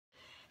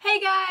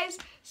guys,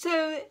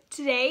 so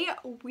today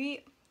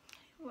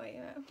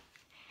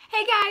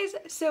Hey guys,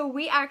 so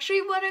we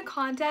actually won a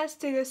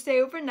contest to go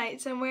stay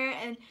overnight somewhere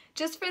and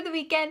just for the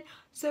weekend,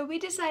 so we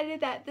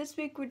decided that this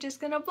week we're just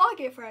gonna vlog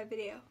it for our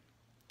video.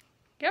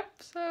 Yep,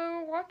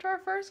 so watch our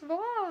first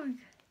vlog.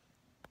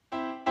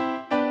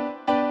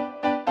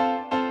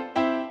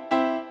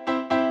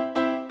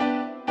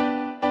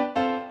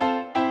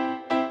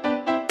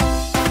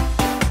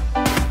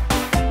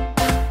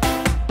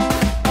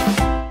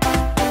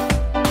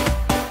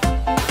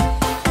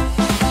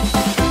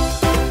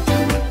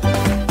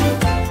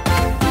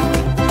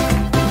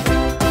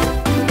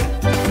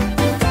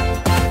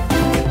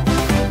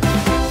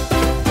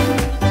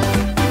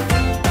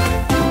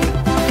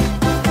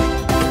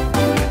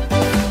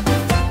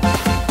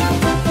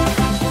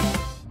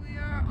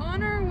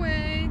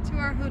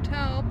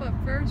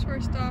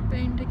 We're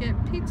stopping to get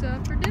pizza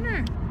for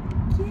dinner.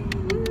 Yay.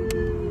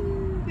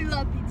 We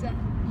love pizza.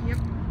 Yep.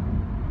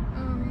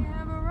 We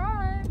have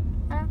arrived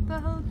at the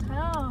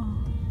hotel.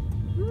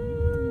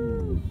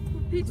 Woo.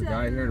 Pizza. There's a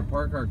guy here to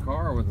park our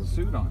car with a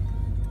suit on.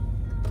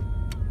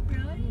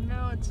 Really? You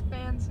know it's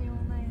fancy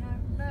when they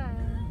have that.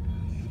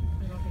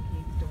 I don't think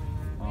he's doing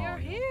that. We are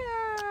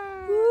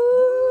here.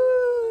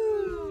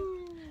 Woo.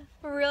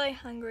 We're really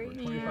hungry. We're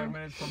 25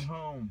 minutes from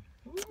home.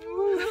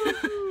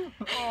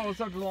 Oh,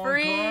 such a long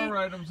Free. car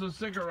ride. I'm so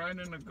sick of riding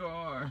in the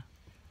car.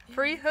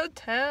 Free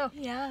hotel.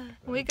 Yeah.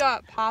 We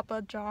got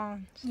Papa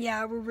John's.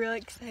 Yeah, we're really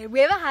excited. We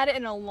haven't had it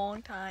in a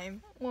long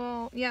time.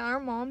 Well, yeah, our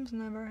mom's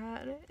never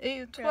had it.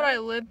 It's Really? what I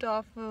lived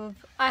off of.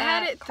 I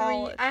had at it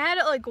college. I had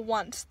it like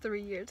once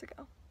 3 years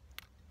ago.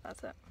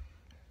 That's it.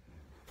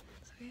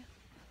 So yeah.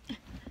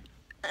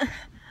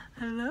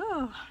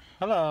 Hello.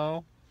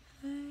 Hello.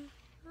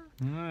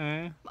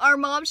 Hi. Our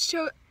mom's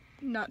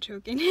not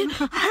choking.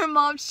 Our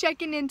mom's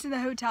checking into the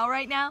hotel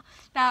right now.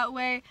 That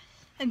way,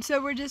 and so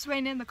we're just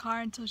waiting in the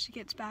car until she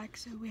gets back.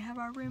 So we have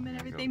our room and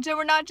everything. So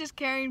we're not just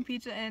carrying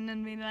pizza in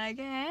and being like,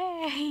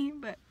 hey,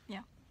 but yeah.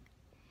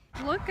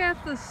 Look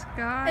at the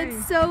sky.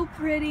 It's so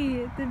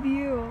pretty, the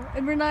view,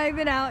 and we're not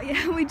even out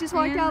yet. We just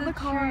walked out of the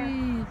car.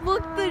 Trees.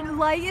 Look, the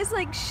light is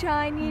like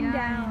shining Yeah,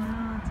 down.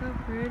 I know, it's so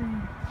pretty.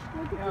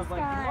 Look at I the was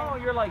like, sky. oh,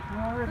 you're like,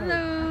 where are they?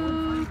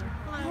 Hello.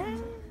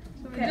 Hello.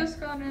 So we just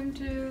got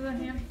into the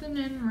Hampton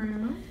Inn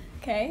room.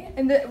 Okay,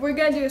 and we're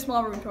gonna do a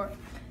small room tour.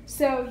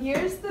 So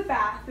here's the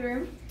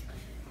bathroom.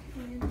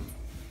 And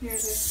here's our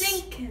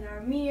sink and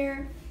our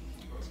mirror.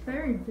 It's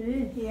very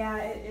big. Yeah,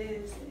 it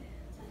is.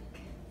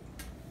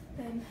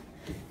 Then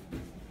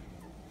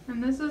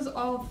And this is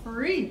all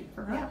free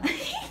for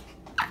us.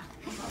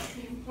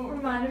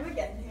 remind him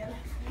again. Yeah.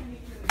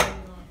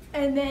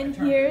 And then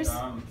here's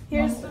Huh.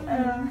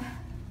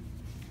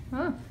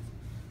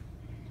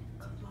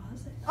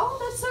 closet. Oh,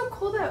 that's so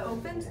cool that it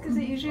opens because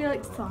it usually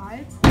like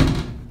slides.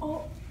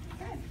 Oh,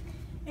 okay.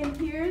 And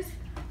here's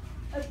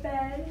a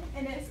bed,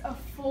 and it's a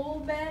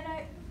full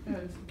bed.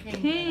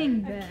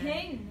 King A bed.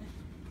 king.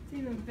 It's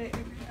even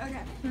bigger.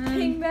 Okay. And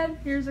King bed.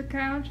 Here's a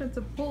couch. It's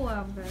a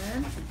pull-out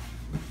bed.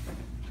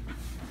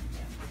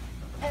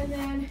 And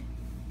then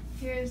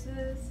here's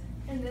this.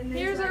 And then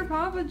Here's there's our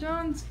Papa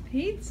John's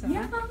pizza.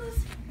 Yeah,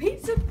 Mama's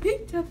pizza,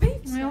 pizza,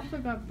 pizza. We also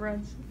got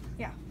breadsticks.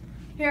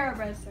 Here are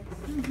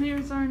breadsticks. And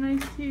here's our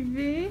nice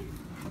TV.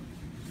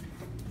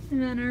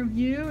 And then our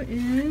view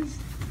is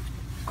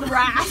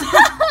Grass.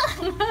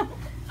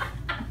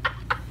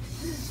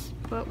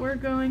 But we're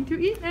going to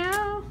eat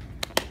now.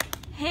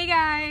 Hey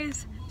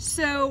guys,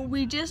 so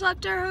we just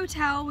left our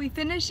hotel. We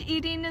finished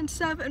eating and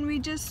stuff, and we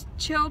just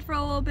chilled for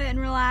a little bit and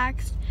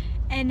relaxed.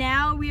 And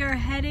now we are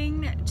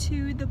heading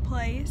to the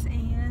place,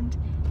 and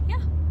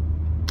yeah.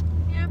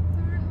 Yep,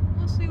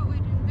 we'll see what we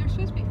do. There's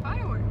supposed to be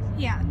fireworks.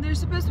 Yeah, there's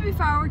supposed to be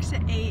fireworks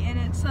at 8, and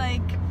it's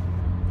like,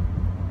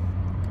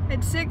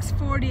 it's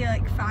 6:40,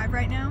 like 5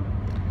 right now.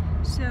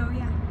 So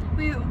yeah,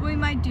 we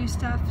might do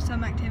stuff,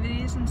 some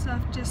activities and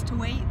stuff just to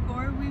wait,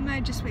 or we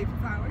might just wait for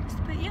fireworks.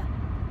 But yeah,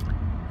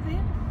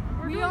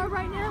 we are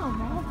right now,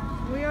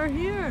 Mom. We are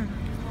here.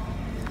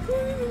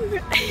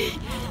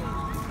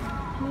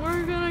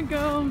 We're gonna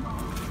go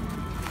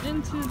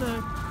into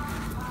the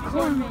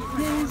corn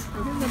maze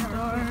in the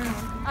dark.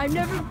 I've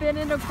never been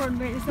in a corn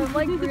maze, so I'm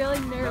like really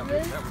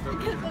nervous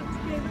because I'm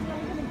scared I'm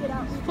not gonna get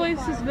out. This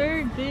place is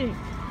very big.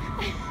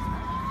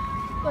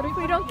 What if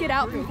we don't get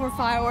out before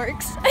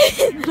fireworks?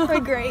 We're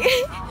great.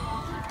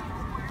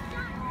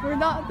 We're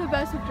not the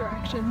best with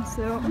directions,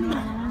 so.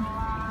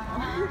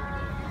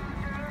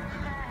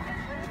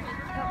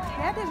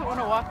 Dad doesn't want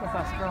to walk with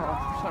us, girl,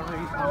 for some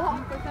reason. I'll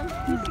walk with them.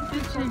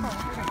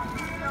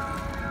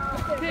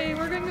 Okay,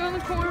 we're gonna go in the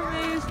corn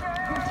maze.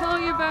 We'll tell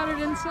you about it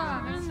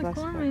inside. In the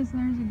corn maze,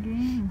 there's a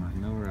game. I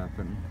know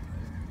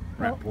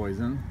rat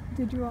poison.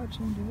 Did you watch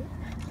him do it?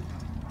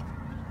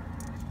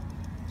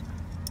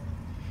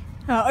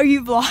 Are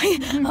you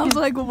vlogging? I was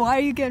like, why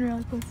are you getting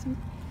really close to me?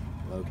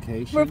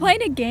 Location. We're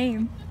playing a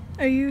game.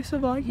 Are you still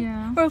vlogging?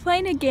 Yeah. We're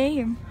playing a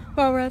game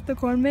while we're at the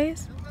corn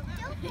maze.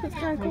 It's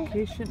kind of cool.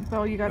 Location.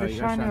 Well, you gotta you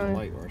shine gotta shine a the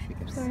light where she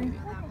can Sorry. see.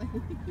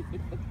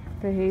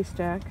 the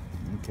haystack.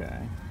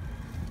 Okay.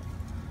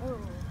 Oh.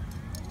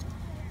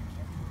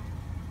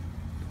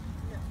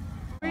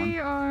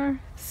 are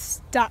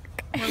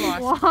stuck. We're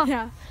lost.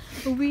 Yeah.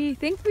 We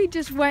think we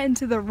just went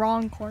into the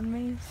wrong corn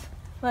maze.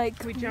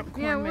 Like, We jumped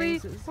corn Yeah,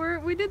 mazes.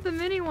 we did the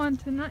mini one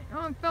tonight.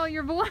 Oh, Belle,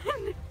 you're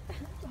blind.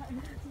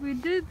 We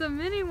did the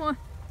mini one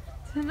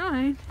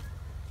tonight.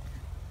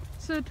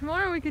 So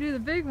tomorrow we could do the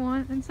big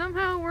one, and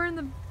somehow we're in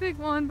the big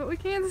one, but we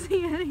can't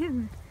see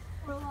anything.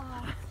 we're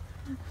lost.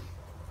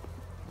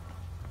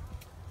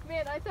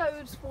 Man, I thought it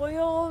would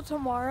spoil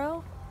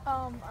tomorrow.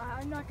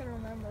 I'm not gonna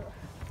remember.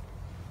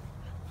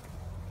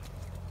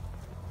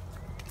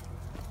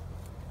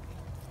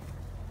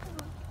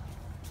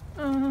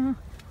 I'm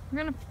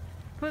gonna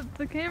put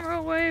the camera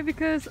away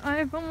because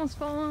I've almost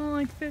fallen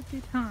like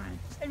 50 times.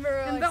 And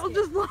And Belle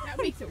just lost. That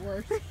makes it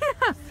worse.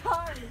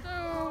 sorry.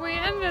 So we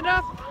ended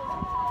up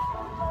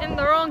in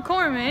the wrong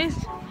corn maze.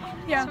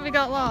 Yeah. So we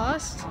got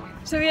lost.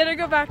 So we had to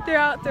go back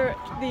throughout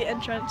the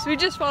entrance. We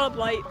just followed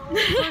light.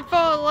 We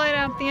followed light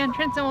out the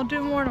entrance and we'll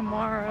do more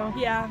tomorrow.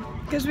 Yeah,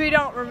 because we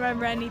don't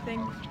remember anything.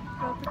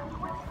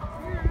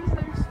 Here's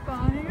their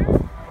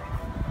spire.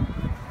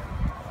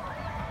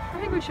 I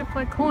think we should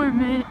play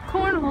cornhole.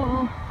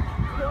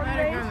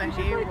 Better go in the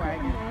hay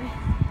wagon.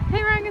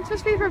 Hey Ryan, it's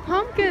supposed to be for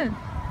pumpkin.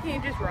 Can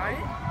you just ride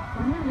it? I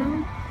don't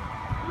know.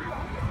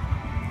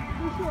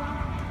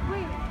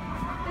 Wait,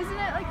 isn't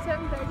it like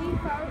 7:30?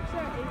 Fireworks are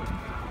at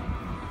 8.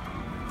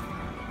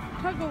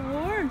 Tug of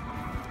war.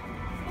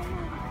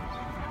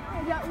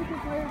 I thought we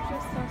could play with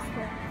just us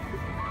there.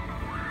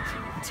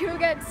 2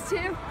 against 2.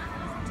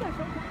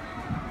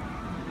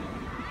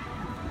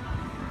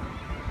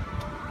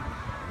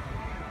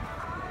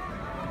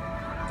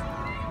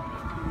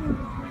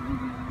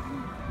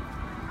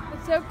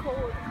 It's so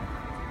cold.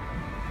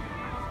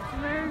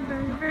 Very,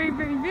 very, very,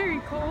 very, very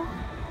cold.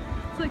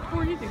 It's like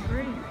 40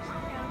 degrees.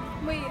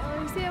 Yeah. Wait,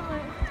 let me see how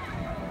much.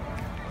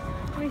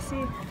 Let me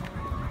see.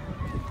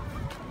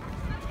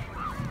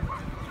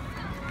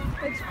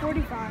 It's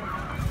 45.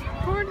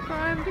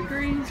 45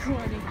 degrees.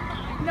 20.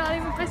 Not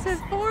even. I said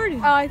 40.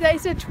 Oh, I thought you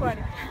said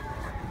 20.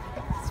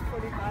 It's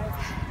 45.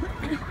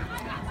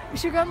 We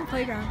should go on the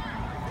playground.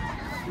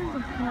 Here's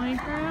the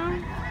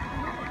playground.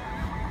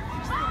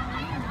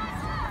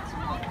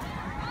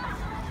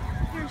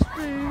 Here's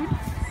food.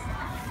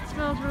 It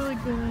smells really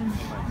good.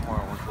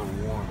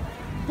 Warm.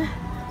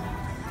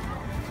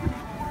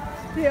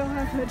 They don't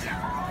have it.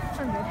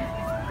 I'm good.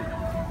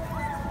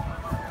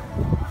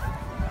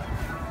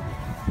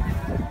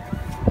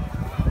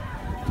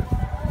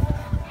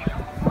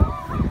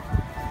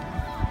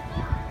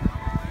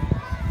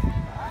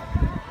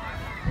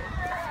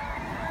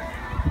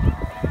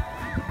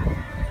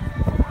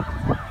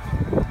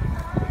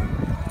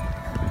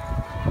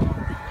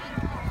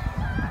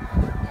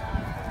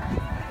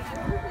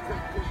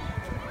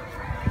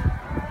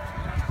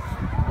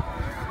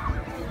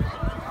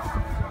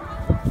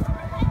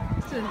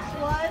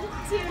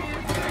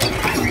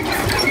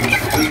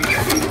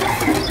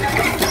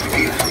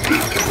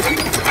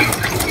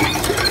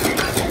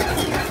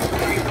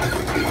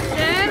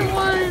 Dad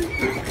won.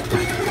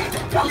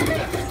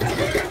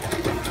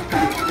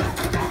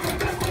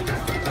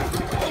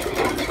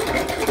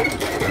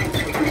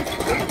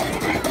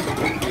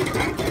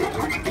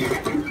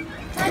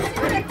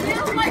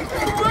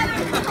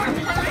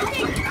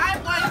 I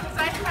won because I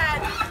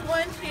had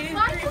 1, 2,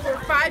 3, 4,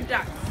 5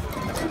 ducks.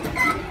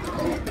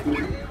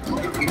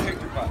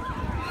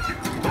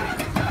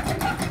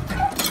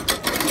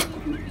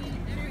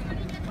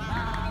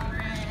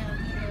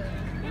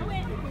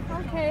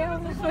 Okay, I'll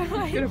just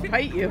I'm gonna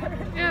bite you.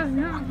 Yeah,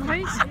 no,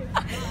 bite.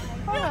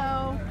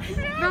 Hello.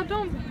 No,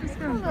 don't. It's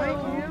gonna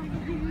bite you.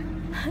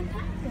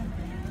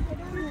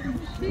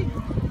 Sheep.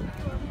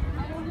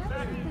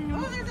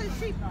 Oh, there's a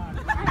sheep.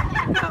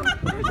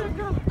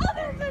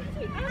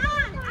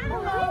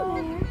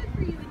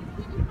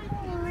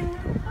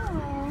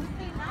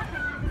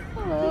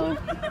 Hello.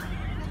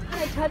 I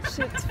touched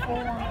its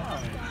form.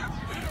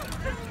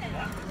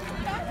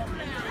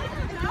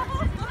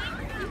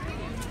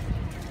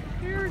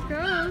 Here it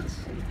goes.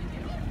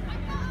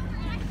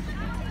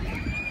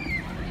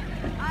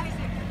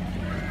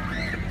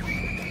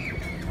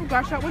 Oh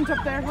gosh, that one's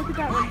up there. Look at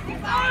that one.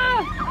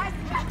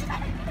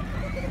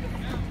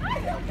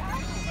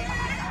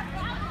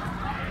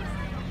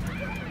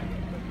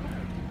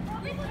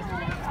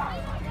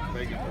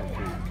 They get their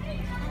food.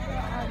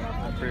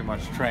 They're pretty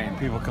much trained.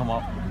 People come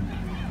up.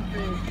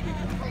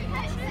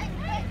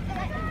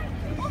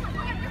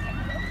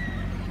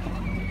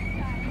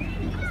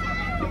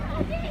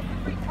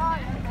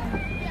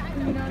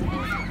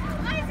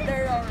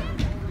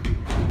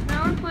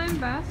 Now we're playing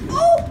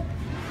basketball.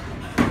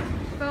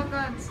 Belle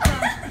got stuck.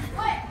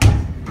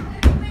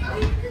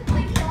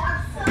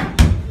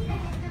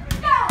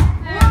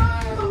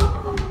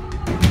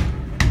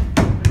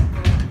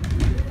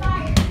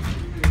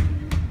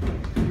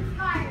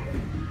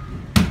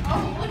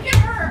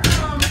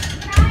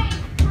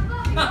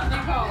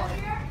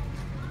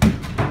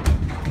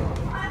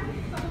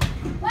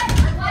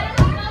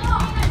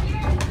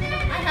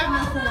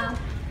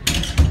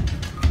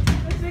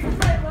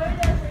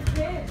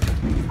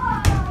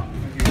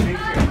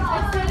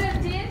 Instead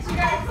of dance, you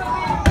guys put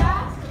me in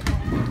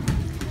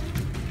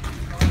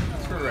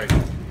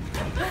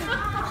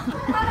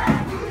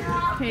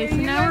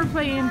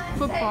playing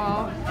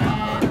football, and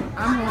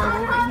I'm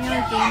horrible, but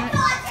Hannah's doing it. No,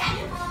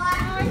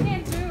 I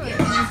can't do it.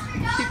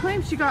 She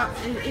claims she got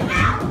it in.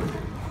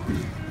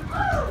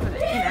 But,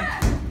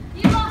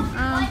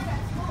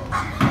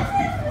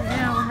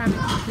 now we're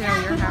having some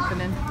failure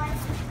happening.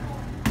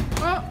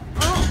 Oh,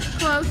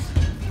 close.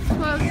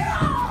 Close.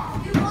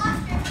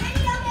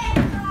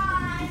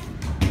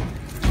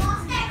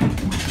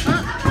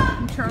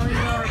 And Charlie and I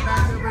are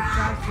back over to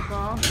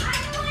basketball.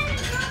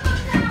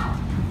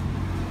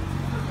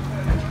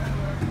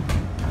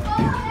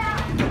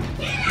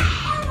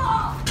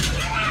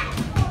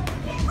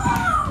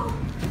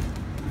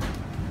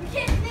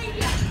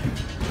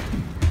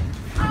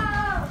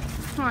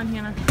 Come on,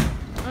 Hannah.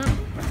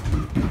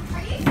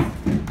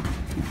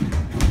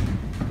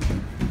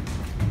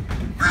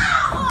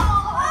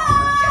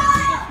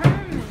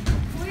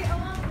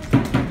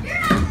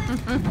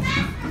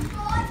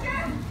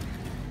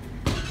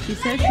 She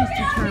says she's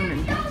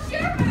determined.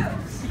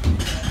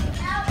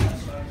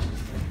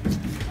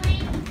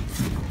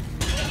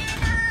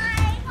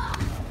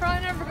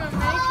 Probably never gonna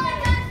make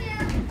it.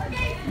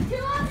 Okay, 2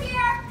 up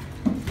here.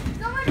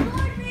 Someone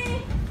join me.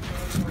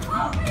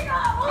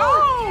 Oh!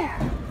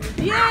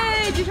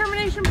 Yay!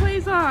 Determination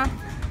plays off.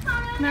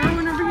 Now we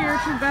went over here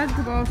to the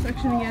basketball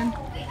section again.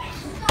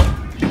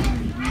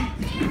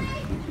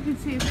 You can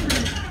see it's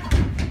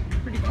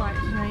pretty quiet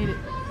tonight. It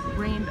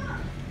rained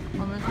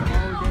almost all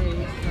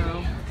day,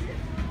 so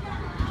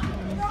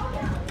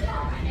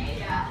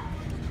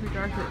it's pretty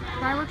dark. But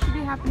fireworks should be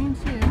happening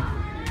soon.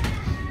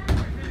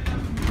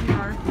 Pretty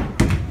dark.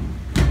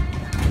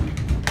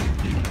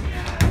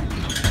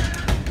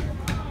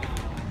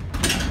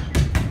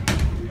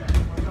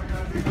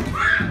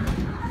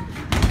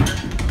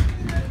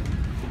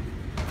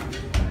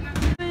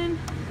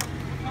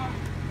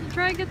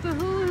 Try to get the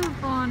hula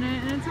hoop on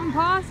it, and it's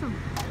impossible.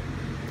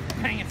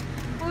 Dang it.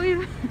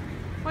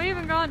 We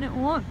haven't gotten it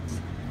once.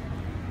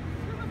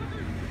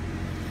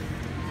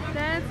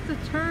 That's the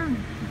term.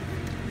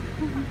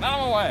 Out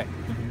of the way.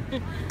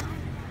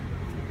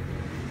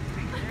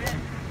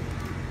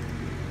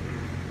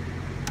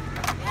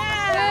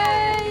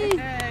 Yay!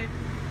 Hey.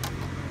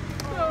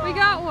 We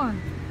got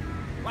one.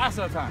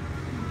 Lasso time.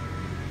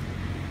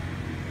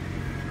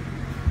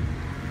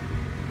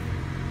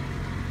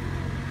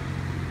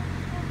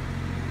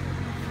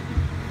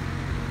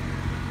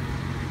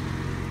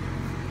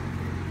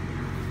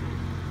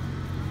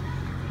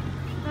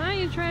 Now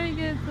you try to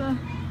get the.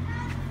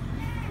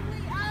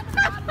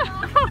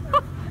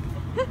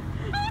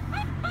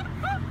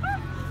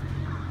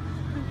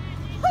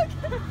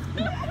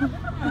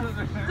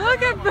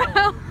 Look at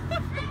Belle.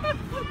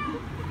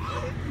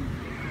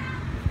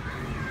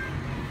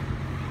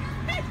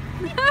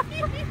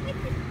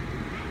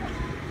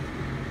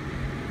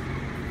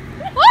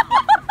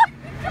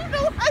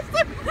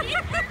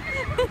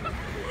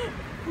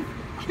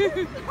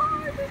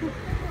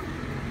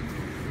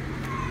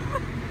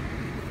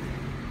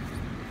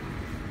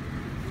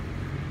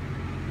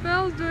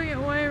 Belle's doing it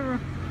way wrong.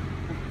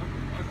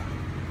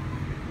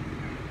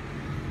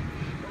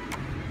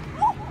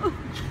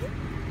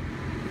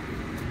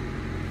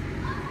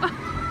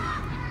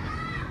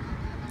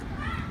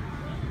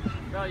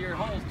 No, your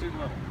hole's too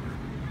little.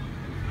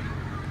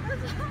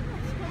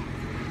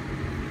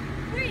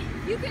 Wait,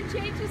 you can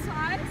change the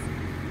size?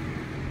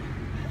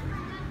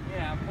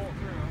 Yeah, pull it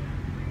through.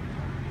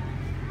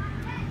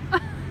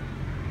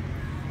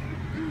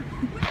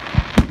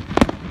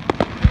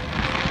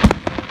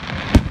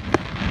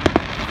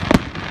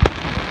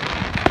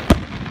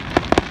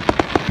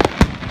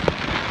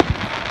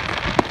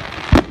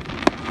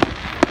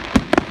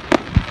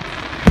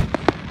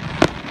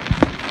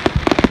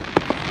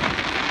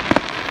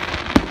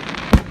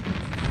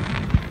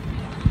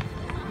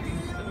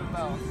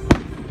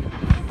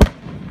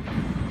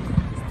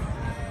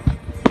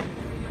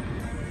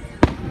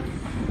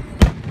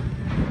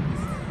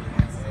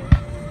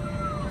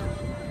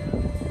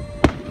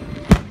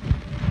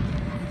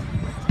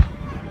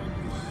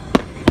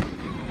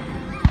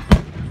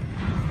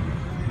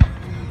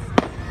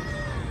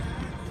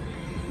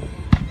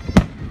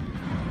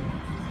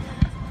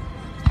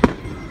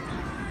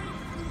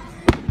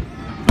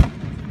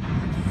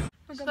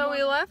 So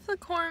we left the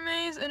corn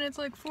maze and it's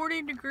like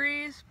 40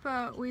 degrees,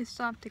 but we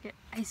stopped to get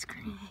ice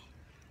cream.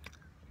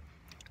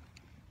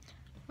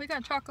 We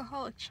got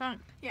chocoholic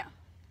chunk. Yeah.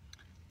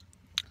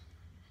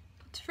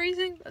 It's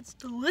freezing, but it's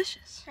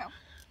delicious. Yeah.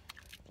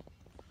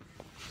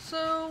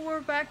 So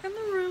we're back in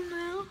the room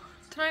now.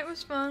 Tonight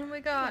was fun.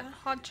 We got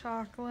hot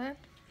chocolate.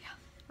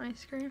 Yeah.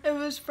 Ice cream. It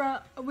was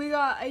we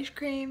got ice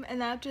cream,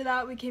 and after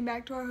that we came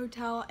back to our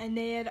hotel and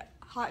they had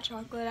hot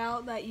chocolate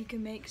out that you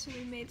can make, so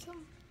we made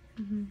some.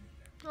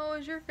 What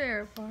was your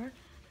favorite part?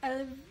 I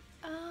don't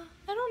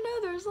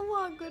know, there's a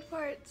lot of good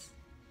parts.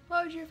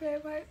 What was your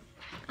favorite part?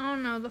 I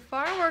don't know. The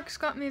fireworks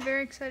got me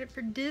very excited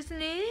for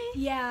Disney.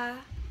 Yeah,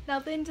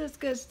 nothing's as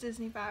good as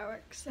Disney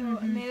fireworks, so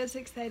it made us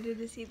excited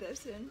to see those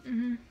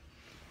soon.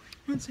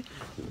 Let's see.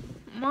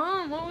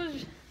 Mom, what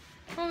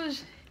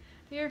was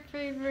your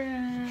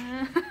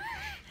favorite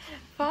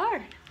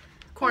part?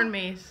 Corn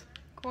maze.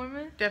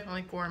 Gourmet?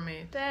 Definitely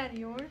gourmet. Dad,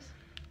 yours?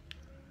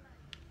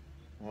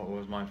 What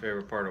was my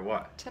favorite part of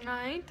what?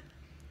 Tonight?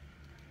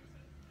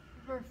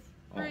 For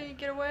free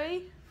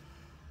getaway?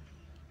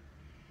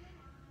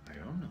 I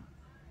don't know.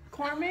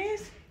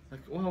 Gourmets? Like,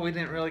 well, we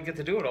didn't really get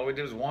to do it. All we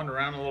did was wander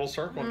around in a little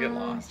circle and get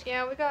lost.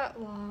 Yeah, we got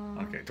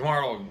lost. Okay,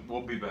 tomorrow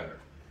will be better.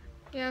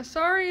 Yeah,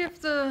 sorry if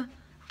the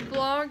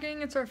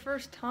vlogging, it's our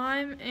first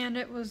time and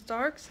it was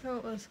dark, so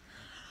it was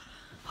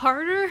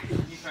harder.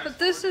 But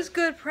this is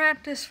good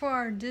practice for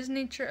our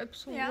Disney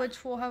trips,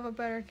 which we'll have a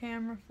better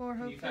camera for,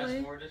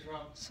 hopefully.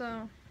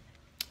 So,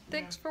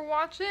 thanks for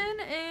watching,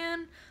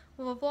 and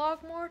we'll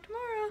vlog more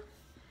tomorrow.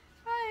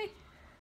 Bye.